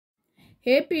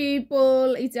Hey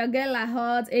people, it's your girl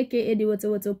Lahot, aka the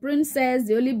Woto Princess,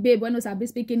 the only babe when I be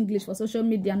speaking English for social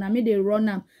media, and I made they run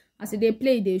them as they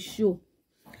play the show.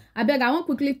 I beg, I want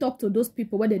quickly talk to those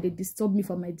people whether they disturb me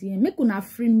for my DM. Make una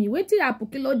free me. Wait till I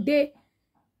put kilo day.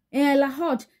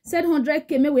 Lahot said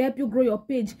 100k may will help you grow your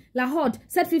page. Lahot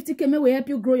said 50k may will help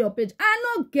you grow your page. I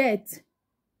don't get.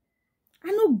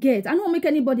 I don't make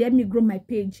anybody help me grow my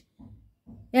page.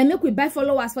 And make we buy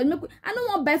followers for I don't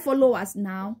want buy followers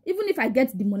now. Even if I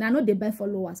get the money, I know they buy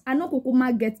followers. I know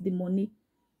Kukuma get the money.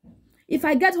 If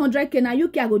I get 100k now,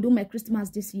 UK I go do my Christmas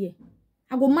this year.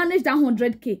 I go manage that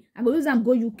 100k. I go use them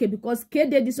go UK because K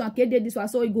did this one, K did this one,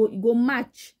 so it go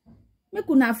match. Make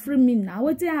una free me now.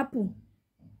 What happen?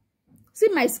 See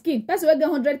my skin. Person will get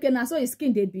 100k now, so his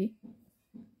skin they be.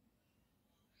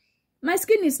 My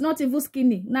skin is not even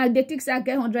skinny. Now they think I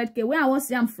get 100k. Where I want to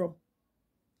see I'm from.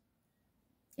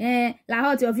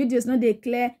 Lahot your videos no they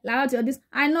clear. Lahot your this.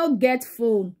 I no get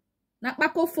phone. Na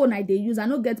Paco phone I they use. I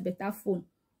no get better phone.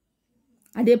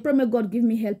 And they pray may God give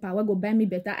me help. I will go buy me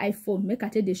better iPhone. Make I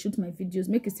tell they shoot my videos.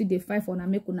 Make it see the 5 on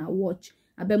and make una watch.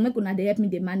 I beg make una they help me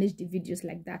they manage the videos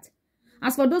like that.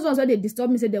 As for those ones where they disturb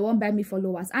me say they won't buy me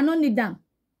followers. I don't need them.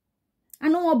 I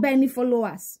don't want buy any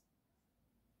followers.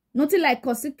 Nothing like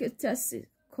consequences.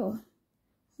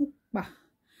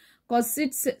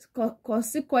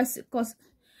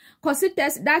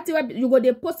 That way you go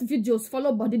they post videos,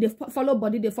 follow body, they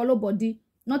follow body.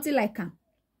 Nothing like that.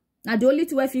 Now the only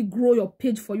way if you grow your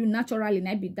page for you naturally,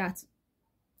 not be that.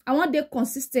 I want they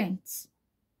consistent.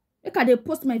 Make they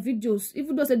post my videos,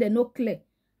 even though say they're not clear.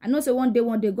 I know say one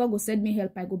day God go send me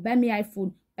help. I go buy me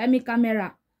iPhone, buy me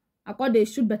camera. I call they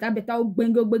shoot better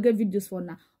benge videos for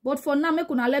now. But for now, make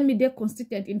una let me they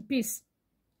consistent in peace.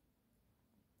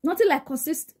 Nothing like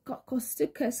consistent.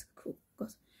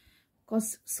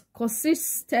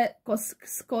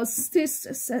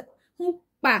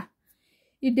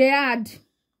 If they add,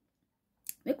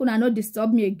 make una not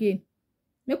disturb me again.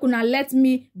 Make una let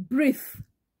me breathe.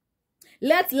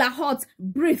 Let Lahot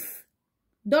breathe.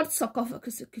 Don't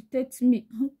suffocate me.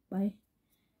 Bye.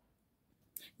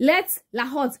 Let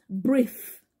Lahot breathe.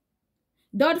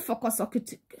 Don't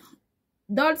suffocate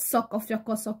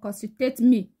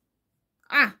me.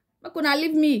 Make una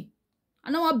leave me.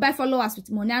 I don't want to buy followers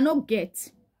with money. I don't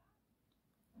get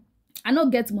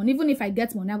money. Even if I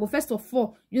get money, I go first of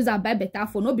all use and buy better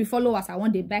phone. No be followers I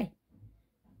want to buy.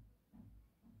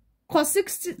 Cause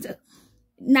 60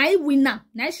 winner.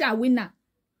 Naisha winner.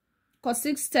 Cause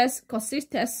 6 tests.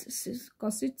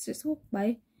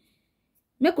 Bye.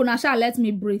 Make una sha let me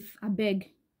breathe. I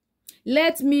beg.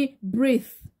 Let me breathe.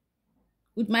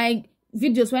 With my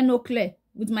videos when no clear.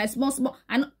 With my small.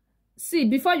 And see,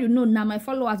 before you know now, my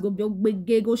followers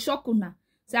go shock una.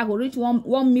 So I go reach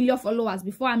 1 million followers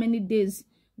before how many days.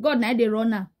 God now they run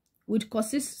now with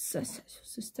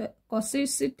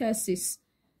photosynthesis.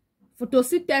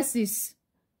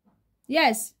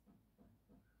 Yes.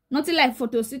 Nothing like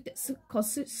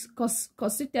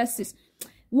photosynthesis.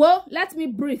 Well, let me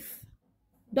breathe.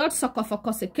 Don't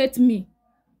suffocate me.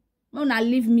 No,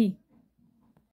 leave me.